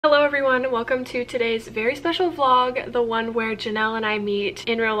Hello everyone, welcome to today's very special vlog, the one where Janelle and I meet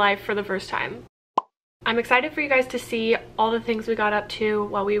in real life for the first time. I'm excited for you guys to see all the things we got up to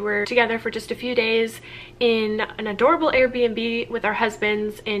while we were together for just a few days in an adorable Airbnb with our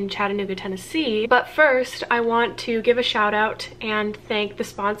husbands in Chattanooga, Tennessee. But first, I want to give a shout out and thank the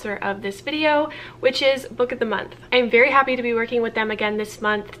sponsor of this video, which is Book of the Month. I'm very happy to be working with them again this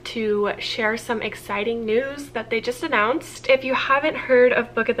month to share some exciting news that they just announced. If you haven't heard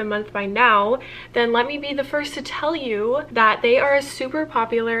of Book of the Month by now, then let me be the first to tell you that they are a super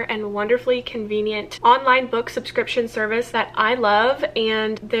popular and wonderfully convenient online book subscription service that I love,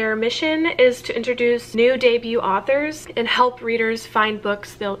 and their mission is to introduce new debut authors and help readers find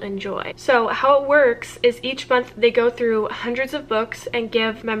books they'll enjoy. So how it works is each month they go through hundreds of books and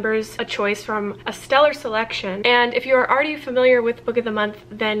give members a choice from a stellar selection. And if you are already familiar with Book of the Month,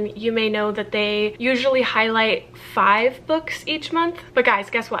 then you may know that they usually highlight 5 books each month. But guys,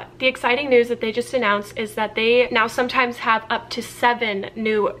 guess what? The exciting news that they just announced is that they now sometimes have up to 7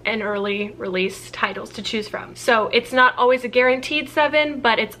 new and early release titles to choose from. So it's not always a guaranteed 7,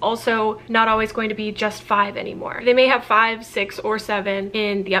 but it's also not always going to be just 5 anymore. They may have 5, 6, or 7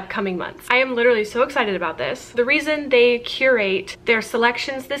 in the upcoming months. I am literally so excited about this. The reason they curate their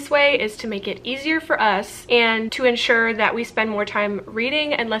selections this way is to make it easier for us and to ensure that we spend more time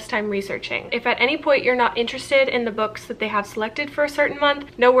reading and less time researching. If at any point you're not interested in the books that they have selected for a certain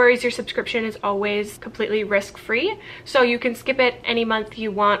month, no worries, your subscription is always completely risk-free. So you can skip it any month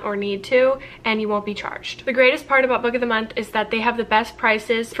you want or need to, and you won't be charged. The greatest part about Book of the Month is that they have the best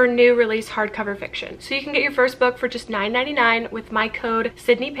prices for new release hardcover fiction. So you can get your first book for just $9.99 with my code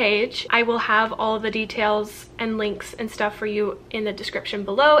Sydney Page. I will have all the details and links and stuff for you in the description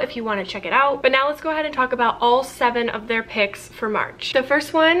below if you want to check it out. But now let's go ahead and talk about all 7 of their picks for March. The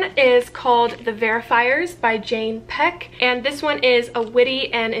first one is called The Verifiers by Jane Peck, and this one is a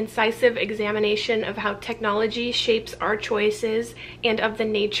witty and incisive examination of how technology shapes our choices and of the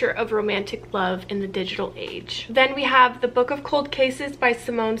nature of romantic love in the digital age. Then we have The Book of Cold Cases by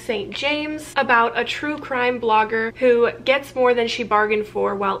Simone St. James, about a true crime blogger who gets more than she bargained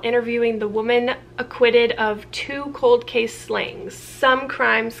for while interviewing the woman acquitted of 2 cold case slayings. Some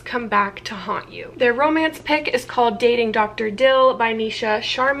crimes come back to haunt you. Their romance pick is called Dating Dr. Dill by Nisha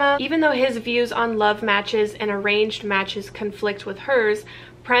Sharma. Even though his views on love matches and arranged matches conflict with hers,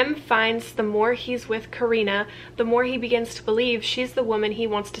 Prem finds the more he's with Karina, the more he begins to believe she's the woman he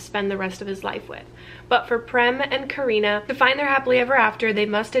wants to spend the rest of his life with. But for Prem and Karina to find their happily ever after, they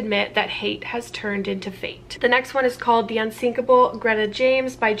must admit that hate has turned into fate. The next one is called The Unsinkable Greta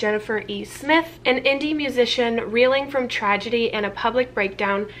James by Jennifer E. Smith. An indie musician reeling from tragedy and a public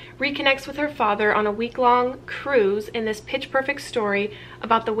breakdown reconnects with her father on a week-long cruise in this pitch-perfect story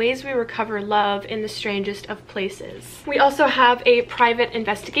about the ways we recover love in the strangest of places. We also have a private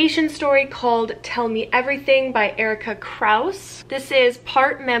investigation story called Tell Me Everything by Erica Krause. This is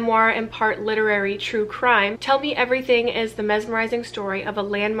part memoir and part literary true crime. Tell Me Everything is the mesmerizing story of a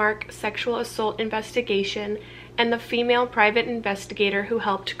landmark sexual assault investigation and the female private investigator who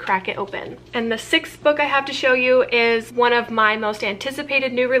helped crack it open. And the 6th book I have to show you is one of my most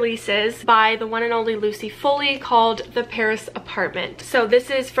anticipated new releases by the one and only Lucy Foley, called The Paris Apartment. So this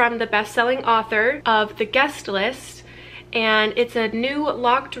is from the best-selling author of The Guest List, and it's a new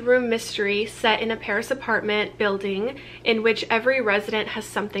locked room mystery set in a Paris apartment building in which every resident has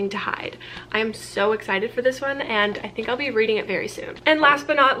something to hide. I am so excited for this one, and I think I'll be reading it very soon. And last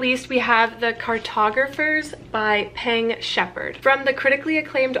but not least, we have The Cartographers by Peng Shepherd. From the critically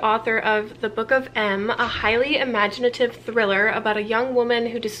acclaimed author of The Book of M, a highly imaginative thriller about a young woman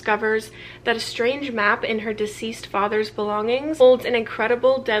who discovers that a strange map in her deceased father's belongings holds an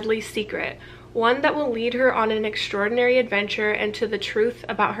incredible, deadly secret. One that will lead her on an extraordinary adventure and to the truth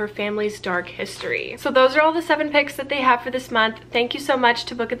about her family's dark history. So those are all the 7 picks that they have for this month. Thank you so much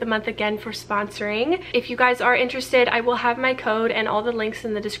to Book of the Month again for sponsoring. If you guys are interested, I will have my code and all the links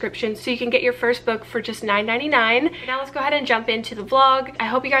in the description so you can get your first book for just $9.99. Now let's go ahead and jump into the vlog. I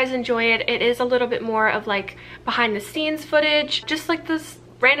hope you guys enjoy it. It is a little bit more of like behind the scenes footage, just like this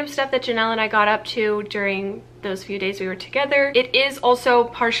random stuff that Janelle and I got up to during those few days we were together. It is also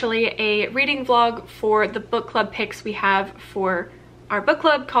partially a reading vlog for the book club picks we have for our book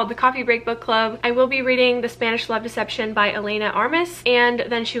club called the Coffee Break Book Club. I will be reading The Spanish Love Deception by Elena Armas and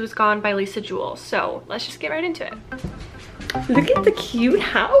Then She Was Gone by Lisa Jewell. So let's just get right into it. Look at the cute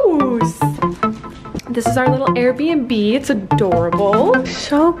house. This is our little Airbnb. It's adorable.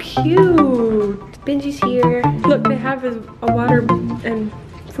 So cute. Benji's here. Look, they have a water and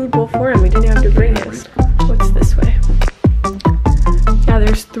food bowl for him. We didn't have to bring his. What's this way? Yeah,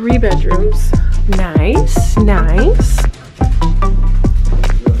 there's 3 bedrooms. Nice, nice.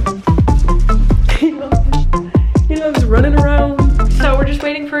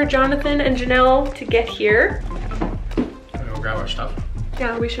 Jonathan and Janelle to get here. We'll grab our stuff.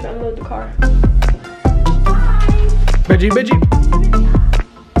 Yeah, we should unload the car. Benji, Benji.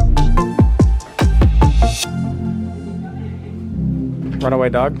 Runaway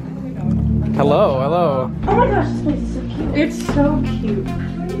dog. Hello, hello. Oh my gosh, this place is so cute. It's so cute.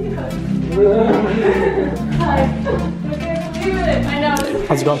 Hi. I know.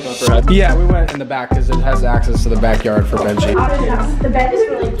 How's it going? Yeah, we went in the back because it has access to the backyard for Benji. The bed is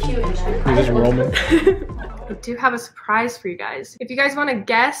really cute in there. He just roaming. I do have a surprise for you guys. If you guys want to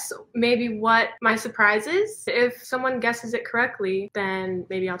guess maybe what my surprise is, if someone guesses it correctly, then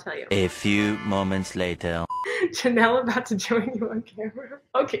maybe I'll tell you. A few moments later. Janelle about to join you on camera.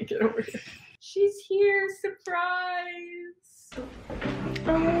 Okay, get over here. She's here, surprise!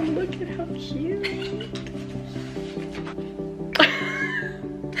 Oh, look at how cute.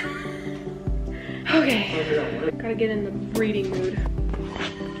 Okay, gotta get in the reading mood.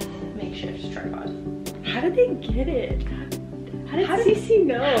 Makeshift tripod. How did they get it? How did CC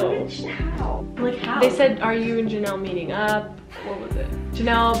know? How? Like how? They said, are you and Janelle meeting up? What was it?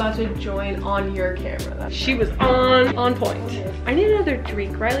 Janelle about to join on your camera. She was on point. I need another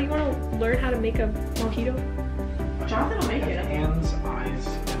drink, Riley. You want to learn how to make a mojito? Jonathan will make it. Hands, eyes,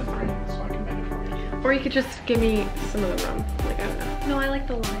 and a brain, so I can make it for you. Or you could just give me some of the rum. Like, I don't know. No, I like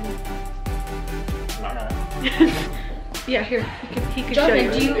the lime. Yeah, here. He could show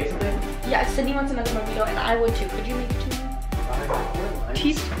Jonathan, you. do you? Yeah, Sydney wants another mojito, and I would too. Could you make it to me?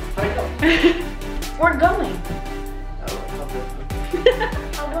 Teach. We're going.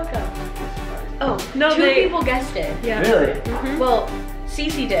 I'll look up. Oh, No, two they- people guessed it. Yeah. Really? Mhm. Well,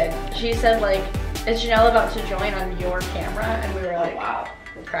 Cece did. She said like, is Janelle about to join on your camera? And we were like, wow,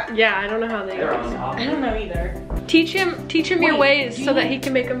 crap. Yeah, I don't know how they I don't know either. Teach him your Wait, ways do so you that need- he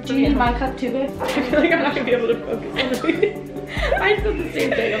can make them for Do you you. need my cup too, babe? I feel like I'm not gonna be able to focus on the reading. I feel the same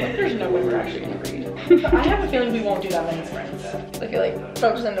thing. I'm like, there's no way we're actually gonna read. I have a feeling we won't do that many friends. I feel like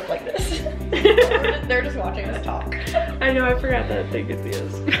folks end up like this. They're just watching us talk. I know, I forgot that they could be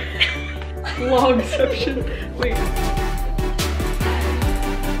us. Vlogception. Wait.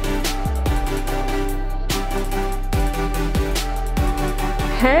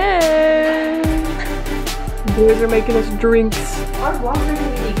 Hey! Boys are making us drinks. Our vlogs are gonna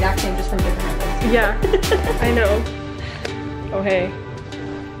be the exact same, just from different angles. Yeah, I know. Oh, hey.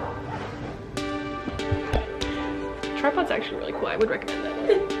 Tripod's actually really cool. I would recommend that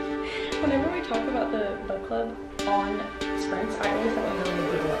one. Whenever we talk about the book club on sprints, I always have a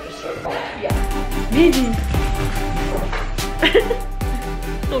million people that just yeah.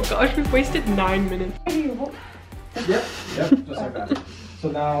 Oh gosh, we've wasted 9 minutes. Yep, just like that. So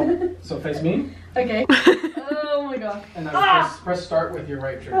now, so face me, Okay. Oh my gosh. and now press start with your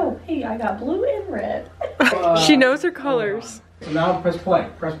right trigger. Oh, hey, I got blue and red. She knows her colors. So now press play,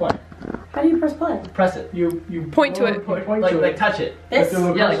 press play. How do you press play? Press it. You Point to it. Point Like, to like it. touch it. This? With the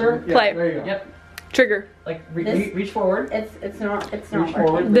little Yeah, like, cursor? Yeah, play. there you go. Yep. Trigger. Like This? reach forward. It's not Reach working.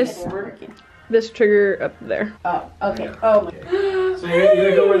 forward. This- It's not working. This trigger up there. Oh, okay. Oh my. So you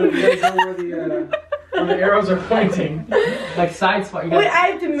gotta go where the arrows are pointing. Like side spot. You Wait, gotta- I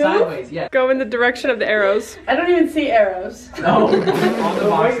have to move? Sideways. Yeah. Go in the direction of the arrows. I don't even see arrows. No. On the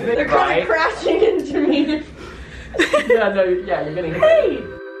boxes. They're kind of crashing into me. Yeah. No. Yeah. You're getting. Hey!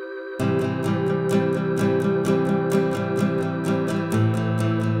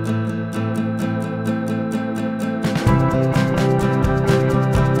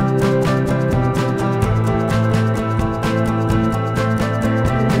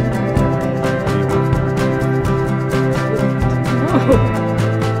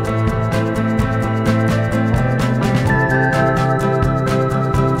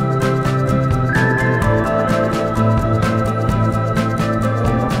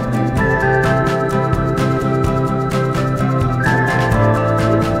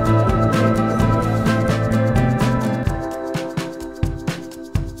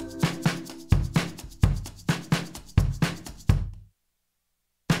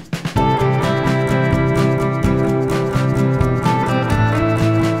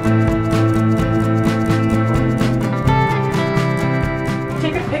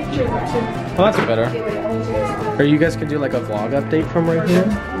 Take a picture too. Well, that's better. Or you guys could do like a vlog update from right here.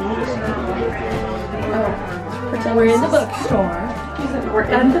 Pretend we're in the bookstore. We're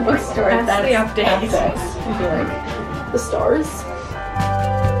in the bookstore. That's the update. The stars.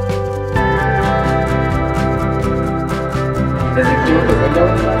 Do you want the window?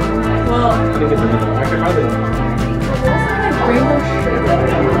 Well, I think it's the window. I could hardly.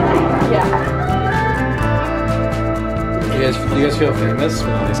 Yeah. Do you guys feel famous with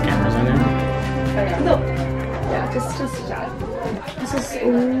all these cameras on here? Yeah, just a tad. This is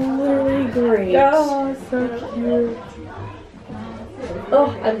literally great. Oh, so cute.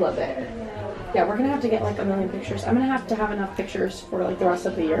 Oh, I love it. Yeah, we're gonna have to get like a million pictures. I'm gonna have to have enough pictures for like the rest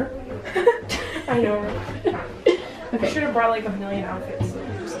of the year. I know. Okay. I should have brought like a million outfits.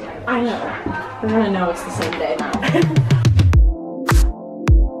 I know. We're gonna know it's the same day now.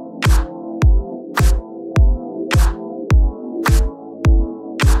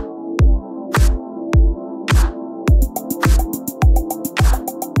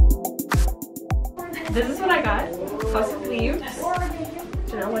 This is what I got. House of Leaves.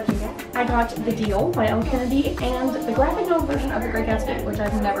 Janelle, what'd you get? I got The Deal by Elle Kennedy and the graphic novel version of The Great Gatsby, which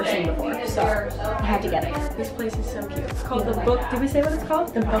I've never seen before, so I had to get it. This place is so cute. It's called The Book. Did we say what it's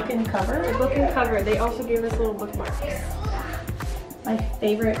called? The Book and Cover. The Book and Cover. They also gave us little bookmarks. My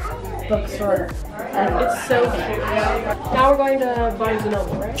favorite bookstore ever. It's so cute. Now we're going to Barnes &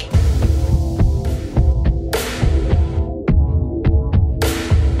 Noble, right?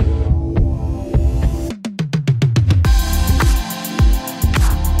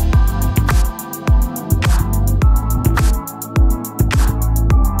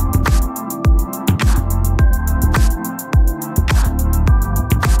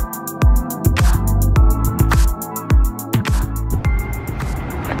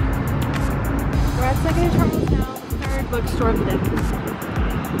 Bookstore of the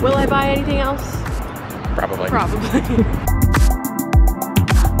day. Will I buy anything else? Probably. Probably.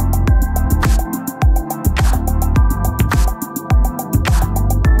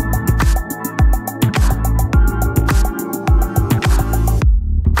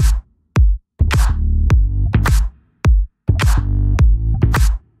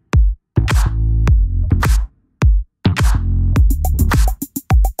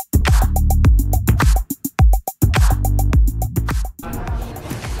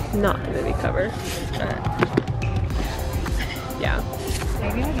 Not the movie cover. Yeah.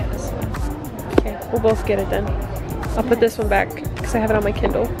 Maybe I get this one. Okay, we'll both get it then. I'll put this one back because I have it on my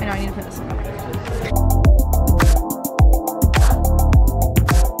Kindle. I know I need to put this one back.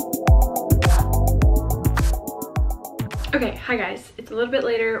 Okay, hi guys. It's a little bit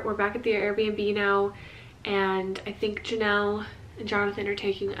later. We're back at the Airbnb now, and I think Janelle and Jonathan are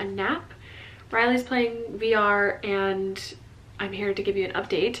taking a nap. Riley's playing VR, and I'm here to give you an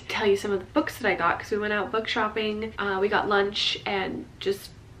update, tell you some of the books that I got because we went out book shopping, we got lunch, and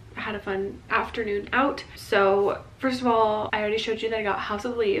just had a fun afternoon out. So first of all, I already showed you that I got House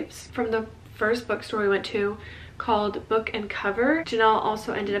of Leaves from the first bookstore we went to called Book and Cover. Janelle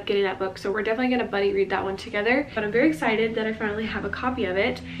also ended up getting that book, so we're definitely gonna buddy read that one together. But I'm very excited that I finally have a copy of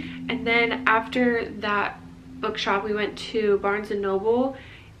it. And then after that bookshop, we went to Barnes & Noble,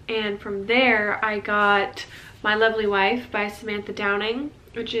 and from there I got My Lovely Wife by Samantha Downing,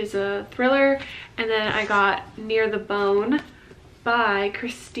 which is a thriller, and then I got Near the Bone by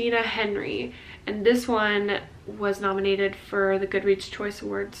Christina Henry, and this one was nominated for the Goodreads Choice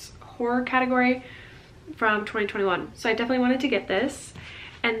Awards horror category from 2021, so I definitely wanted to get this.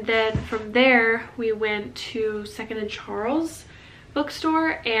 And then from there we went to Second and Charles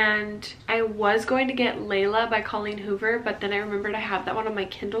bookstore, and I was going to get Layla by Colleen Hoover, but then I remembered I have that one on my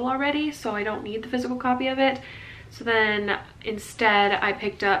Kindle already, so I don't need the physical copy of it. So then instead I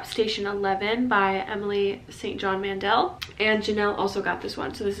picked up Station 11 by Emily St. John Mandel, and Janelle also got this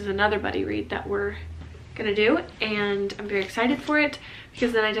one, so this is another buddy read that we're gonna do, and I'm very excited for it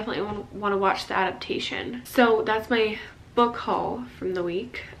because then I definitely want to watch the adaptation. So that's my book haul from the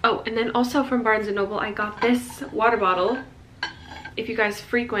week. Oh, and then also from Barnes & Noble I got this water bottle. If you guys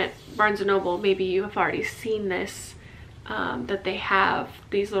frequent Barnes & Noble, maybe you have already seen this, that they have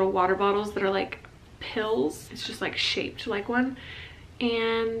these little water bottles that are like pills. It's just like shaped like one,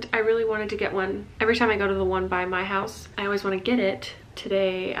 and I really wanted to get one. Every time I go to the one by my house, I always want to get it.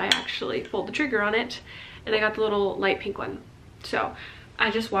 Today I actually pulled the trigger on it, and I got the little light pink one. So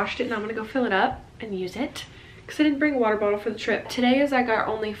I just washed it, and I'm gonna go fill it up and use it because I didn't bring a water bottle for the trip. Today is like our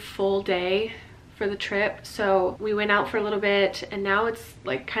only full day for the trip, so we went out for a little bit, and now it's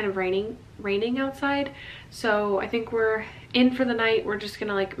like kind of raining outside, so I think we're in for the night. We're just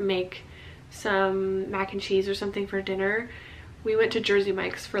gonna like make some mac and cheese or something for dinner. We went to Jersey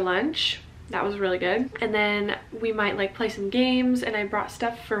Mike's for lunch. That was really good. And then we might like play some games, and I brought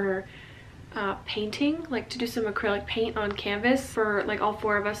stuff for painting, like to do some acrylic paint on canvas for like all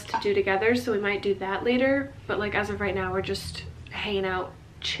four of us to do together, so we might do that later. But like as of right now, we're just hanging out,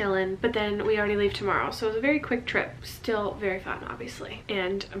 chilling. But then we already leave tomorrow, so it was a very quick trip. Still very fun, obviously,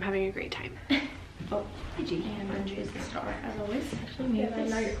 and I'm having a great time. Oh, hi G. And Benji is the star, as always. Actually, maybe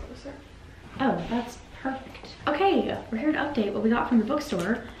Now you're closer. Oh, that's perfect. Okay, we're here to update what we got from the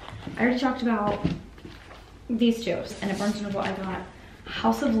bookstore. I already talked about these two, and at Barnes & Noble I got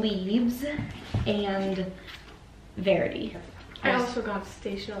House of Leaves and Verity. I also got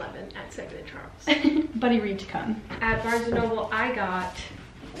Station 11 at 2nd and Charles. Buddy Reed to come. At Barnes & Noble, I got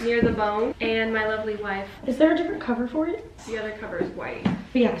Near the Bone and My Lovely Wife. Is there a different cover for it? The other cover is white.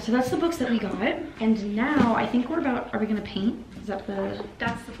 But yeah, so that's the books that we got. And now I think we're about, are we gonna paint? Is that the...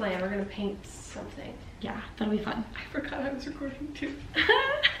 That's the plan. We're gonna paint something. Yeah, that'll be fun. I forgot I was recording too.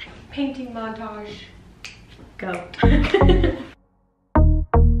 Painting montage. Go.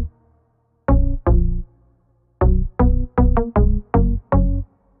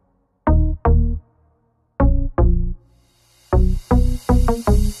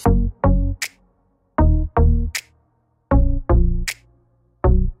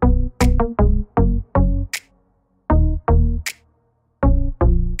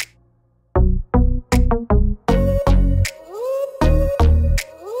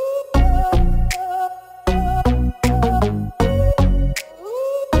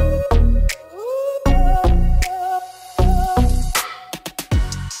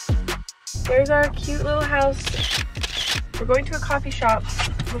 There's our cute little house. We're going to a coffee shop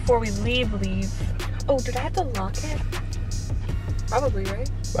before we leave. Oh, did I have to lock it? Probably, right?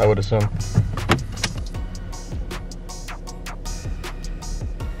 I would assume.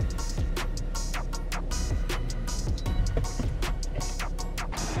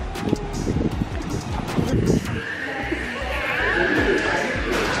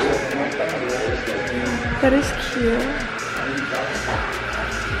 That is cute.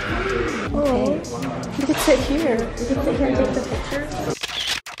 Oh, you can sit here. We can sit here and take the picture.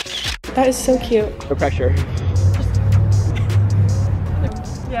 That is so cute. No pressure.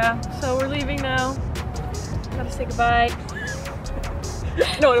 Yeah, so we're leaving now. Gotta say goodbye.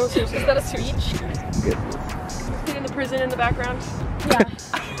 No, seriously, is that a speech? Good. In the prison in the background. Yeah,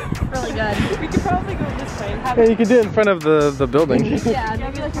 really good. We could probably go this way and have Yeah, you could do it in front of the building. Yeah,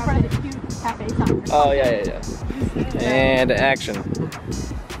 maybe like in front of the cute cafe sign. Oh, yeah. And action.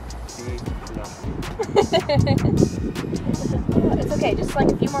 It's okay, just like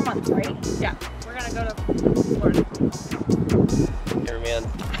a few more months, right? Yeah, we're gonna go to Florida. Cameraman.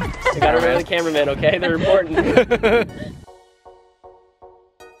 You gotta remember the cameraman, okay? They're important.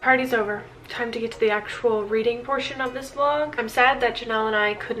 Party's over. Time to get to the actual reading portion of this vlog. I'm sad that Janelle and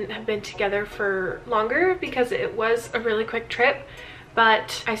I couldn't have been together for longer because it was a really quick trip,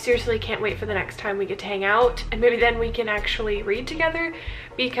 but I seriously can't wait for the next time we get to hang out, and maybe then we can actually read together,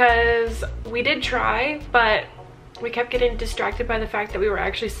 because we did try, but we kept getting distracted by the fact that we were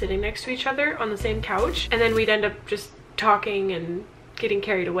actually sitting next to each other on the same couch, and then we'd end up just talking and getting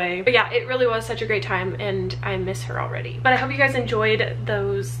carried away. But yeah, it really was such a great time and I miss her already. But I hope you guys enjoyed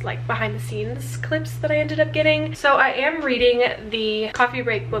those like behind the scenes clips that I ended up getting. So I am reading the Coffee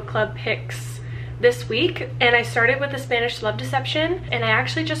Break Book Club picks this week, and I started with The Spanish Love Deception, and I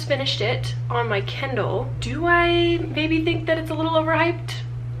actually just finished it on my Kindle. Do I maybe think that it's a little overhyped?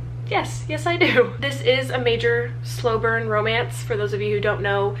 Yes I do. This is a major slow burn romance, for those of you who don't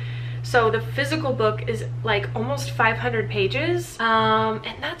know. So the physical book is like almost 500 pages, and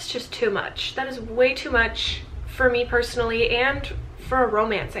that's just too much. That is way too much for me personally, and for a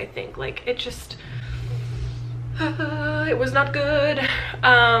romance, I think. Like, it just, it was not good.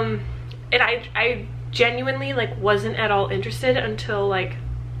 And I genuinely like wasn't at all interested until like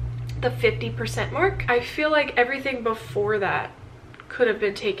the 50% mark. I feel like everything before that could have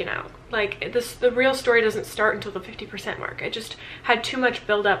been taken out. Like, the real story doesn't start until the 50% mark. It just had too much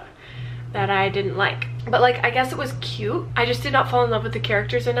buildup that I didn't like. But like, I guess it was cute. I just did not fall in love with the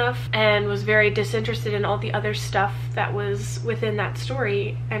characters enough and was very disinterested in all the other stuff that was within that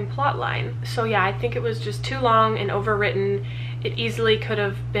story and plot line. So yeah, I think it was just too long and overwritten. It easily could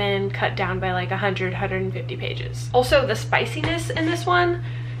have been cut down by like 100, 150 pages. Also, the spiciness in this one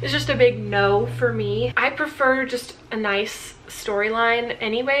is just a big no for me. I prefer just a nice storyline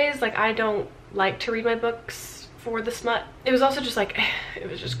anyways. Like, I don't like to read my books for the smut. It was also just like, it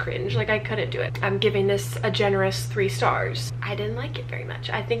was just cringe. Like, I couldn't do it. I'm giving this a generous 3 stars. I didn't like it very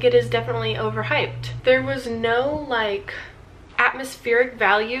much. I think it is definitely overhyped. There was no like atmospheric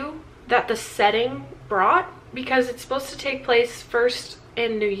value that the setting brought, because it's supposed to take place first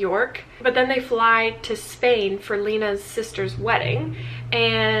in New York, but then they fly to Spain for Lena's sister's wedding,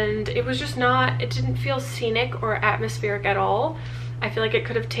 and it was just not, it didn't feel scenic or atmospheric at all. I feel like it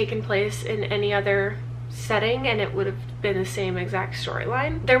could have taken place in any other setting and it would have been the same exact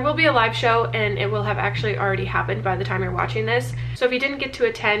storyline. There will be a live show, and it will have actually already happened by the time you're watching this. So if you didn't get to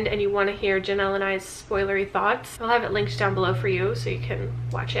attend and you want to hear Janelle and I's spoilery thoughts, I'll have it linked down below for you so you can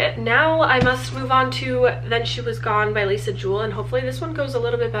watch it. Now I must move on to Then She Was Gone by Lisa Jewell, and hopefully this one goes a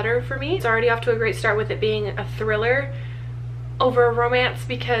little bit better for me. It's already off to a great start with it being a thriller. over romance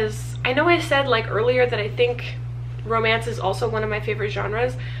because I know I said like earlier that I think romance is also one of my favorite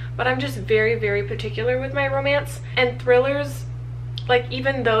genres, but I'm just very, very particular with my romance. And thrillers, like,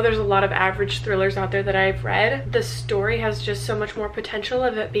 even though there's a lot of average thrillers out there that I've read, the story has just so much more potential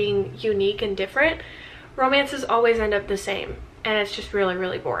of it being unique and different. Romances always end up the same, and it's just really,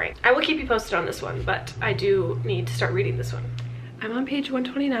 really boring. I will keep you posted on this one, but I do need to start reading this one. I'm on page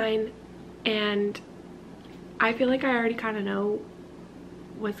 129, and I feel like I already kind of know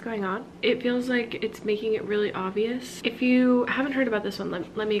what's going on. It feels like it's making it really obvious. If you haven't heard about this one,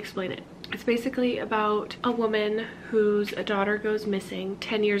 let me explain it. It's basically about a woman whose daughter goes missing.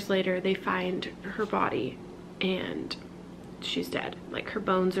 10 years later, they find her body and she's dead. Like, her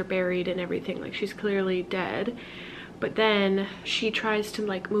bones are buried and everything. Like, she's clearly dead. But then she tries to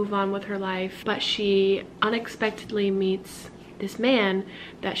like move on with her life, but she unexpectedly meets this man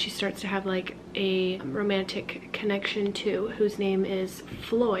that she starts to have like a romantic connection to, whose name is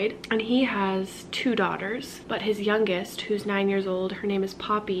Floyd, and he has 2 daughters, but his youngest, who's 9 years old, her name is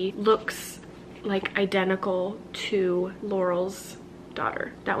Poppy, looks like identical to Laurel's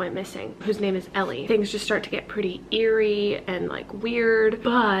daughter that went missing, whose name is Ellie. Things just start to get pretty eerie and like weird,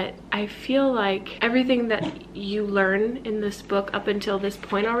 but I feel like everything that you learn in this book up until this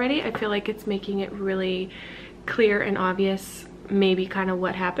point already, I feel like it's making it really clear and obvious maybe kind of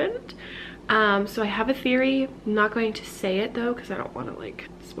what happened. So I have a theory. I'm not going to say it though because I don't want to like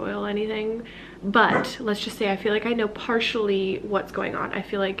spoil anything, but let's just say I feel like I know partially what's going on. I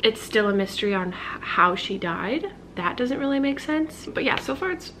feel like it's still a mystery on how she died. That doesn't really make sense, but yeah, so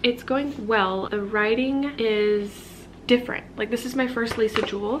far it's going well. The writing is different. Like, this is my first Lisa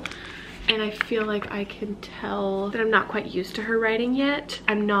Jewell, and I feel like I can tell that I'm not quite used to her writing yet.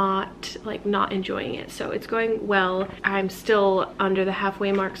 I'm not enjoying it, so it's going well. I'm still under the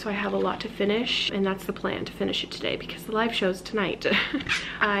halfway mark, so I have a lot to finish, and that's the plan, to finish it today because the live show's tonight.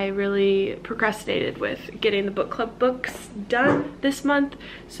 I really procrastinated with getting the book club books done this month,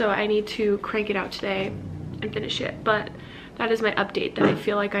 so I need to crank it out today and finish it. But that is my update, that I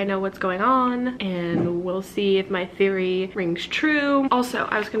feel like I know what's going on, and we'll see if my theory rings true. Also,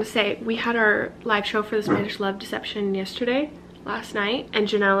 I was gonna say, we had our live show for the Spanish Love Deception last night, and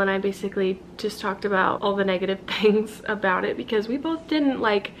Janelle and I basically just talked about all the negative things about it because we both didn't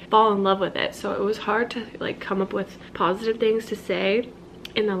like fall in love with it, so it was hard to like come up with positive things to say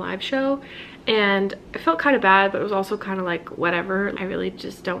in the live show. And I felt kind of bad, but it was also kind of like whatever. I really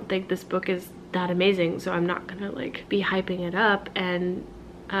just don't think this book is that amazing, so I'm not gonna like be hyping it up, and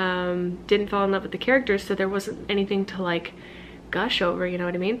didn't fall in love with the characters, so there wasn't anything to like gush over, you know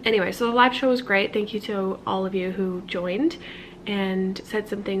what I mean? Anyway, so the live show was great. Thank you to all of you who joined and said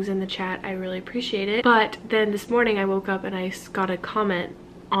some things in the chat. I really appreciate it. But then this morning I woke up and I got a comment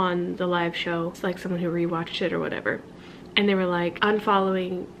on the live show. It's like someone who rewatched it or whatever, and they were like,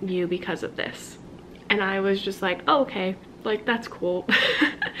 unfollowing you because of this. And I was just like, oh, okay, like that's cool.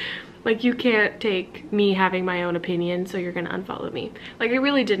 Like, you can't take me having my own opinion, so you're gonna unfollow me. Like, I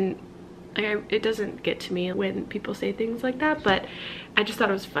really didn't, like, it doesn't get to me when people say things like that, but I just thought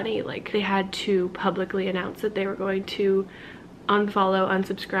it was funny. Like, they had to publicly announce that they were going to unfollow,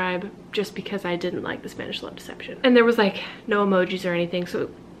 unsubscribe, just because I didn't like the Spanish Love Deception. And there was like no emojis or anything, so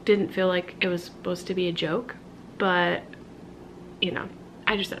it didn't feel like it was supposed to be a joke, but you know,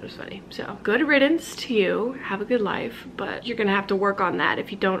 I just thought it was funny. So good riddance to you, have a good life, but you're gonna have to work on that. If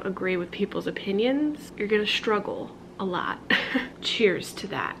you don't agree with people's opinions, you're gonna struggle a lot. Cheers to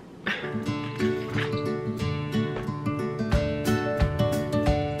that.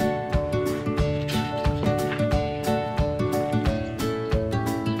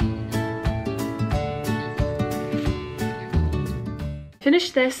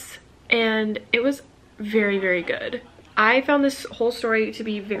 Finished this and it was very, very good. I found this whole story to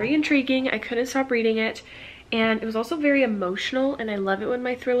be very intriguing. I couldn't stop reading it, and it was also very emotional, and I love it when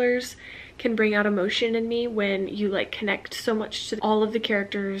my thrillers can bring out emotion in me, when you like connect so much to all of the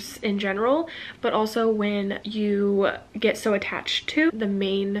characters in general, but also when you get so attached to the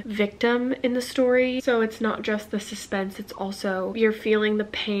main victim in the story. So it's not just the suspense, it's also you're feeling the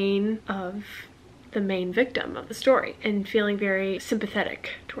pain of the main victim of the story and feeling very sympathetic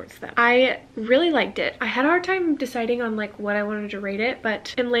towards them. I really liked it. I had a hard time deciding on like what I wanted to rate it,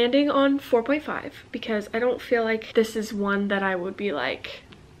 but I'm landing on 4.5 because I don't feel like this is one that I would be like,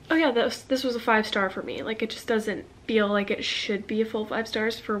 oh yeah, this was a 5-star for me. Like, it just doesn't feel like it should be a full 5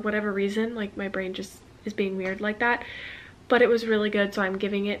 stars for whatever reason. Like, my brain just is being weird like that. But it was really good, so I'm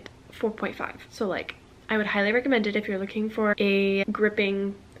giving it 4.5. So like, I would highly recommend it if you're looking for a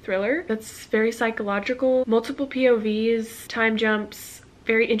gripping thriller that's very psychological, multiple POVs, time jumps,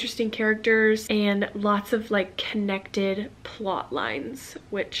 very interesting characters and lots of like connected plot lines,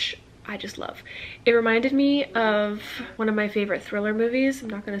 which I just love. It reminded me of one of my favorite thriller movies. I'm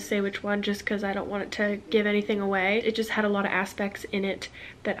not going to say which one just because I don't want it to give anything away. It just had a lot of aspects in it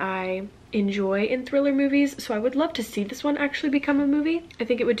that I enjoy in thriller movies, so I would love to see this one actually become a movie. I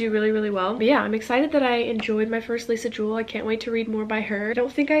think it would do really, really well. But yeah, I'm excited that I enjoyed my first Lisa Jewell. I can't wait to read more by her. I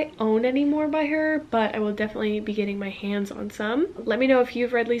don't think I own any more by her, but I will definitely be getting my hands on some. Let me know if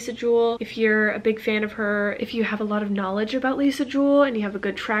you've read Lisa Jewell, if you're a big fan of her, if you have a lot of knowledge about Lisa Jewell and you have a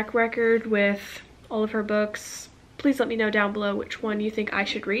good track record with all of her books. Please let me know down below which one you think I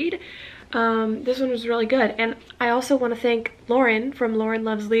should read. This one was really good, and I also want to thank Lauren from Lauren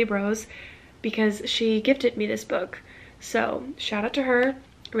Loves Libros because she gifted me this book, so shout out to her.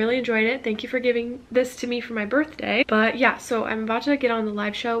 Really enjoyed it. Thank you for giving this to me for my birthday. But yeah, so I'm about to get on the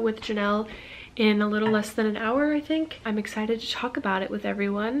live show with Janelle in a little less than an hour, I think. I'm excited to talk about it with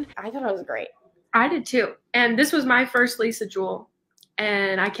everyone. I thought it was great. I did too, and this was my first Lisa Jewell,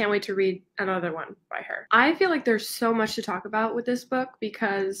 and I can't wait to read another one by her. I feel like there's so much to talk about with this book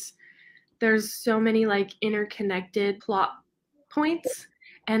because there's so many like interconnected plot points,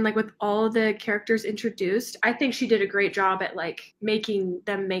 and like with all the characters introduced, I think she did a great job at like making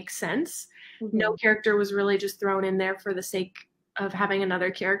them make sense. No character was really just thrown in there for the sake of having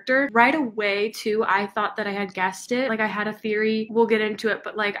another character. Right away too, I thought that I had guessed it. Like I had a theory, we'll get into it,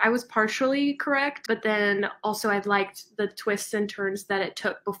 but like I was partially correct, but then also I liked the twists and turns that it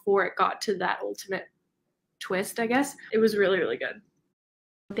took before it got to that ultimate twist, I guess. It was really, really good.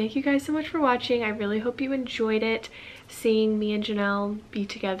 Thank you guys so much for watching. I really hope you enjoyed it, seeing me and Janelle be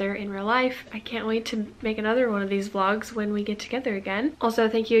together in real life. I can't wait to make another one of these vlogs when we get together again. Also,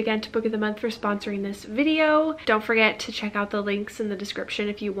 thank you again to Book of the Month for sponsoring this video. Don't forget to check out the links in the description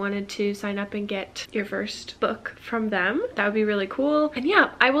if you wanted to sign up and get your first book from them. That would be really cool. And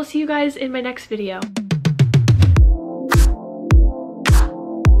yeah, I will see you guys in my next video.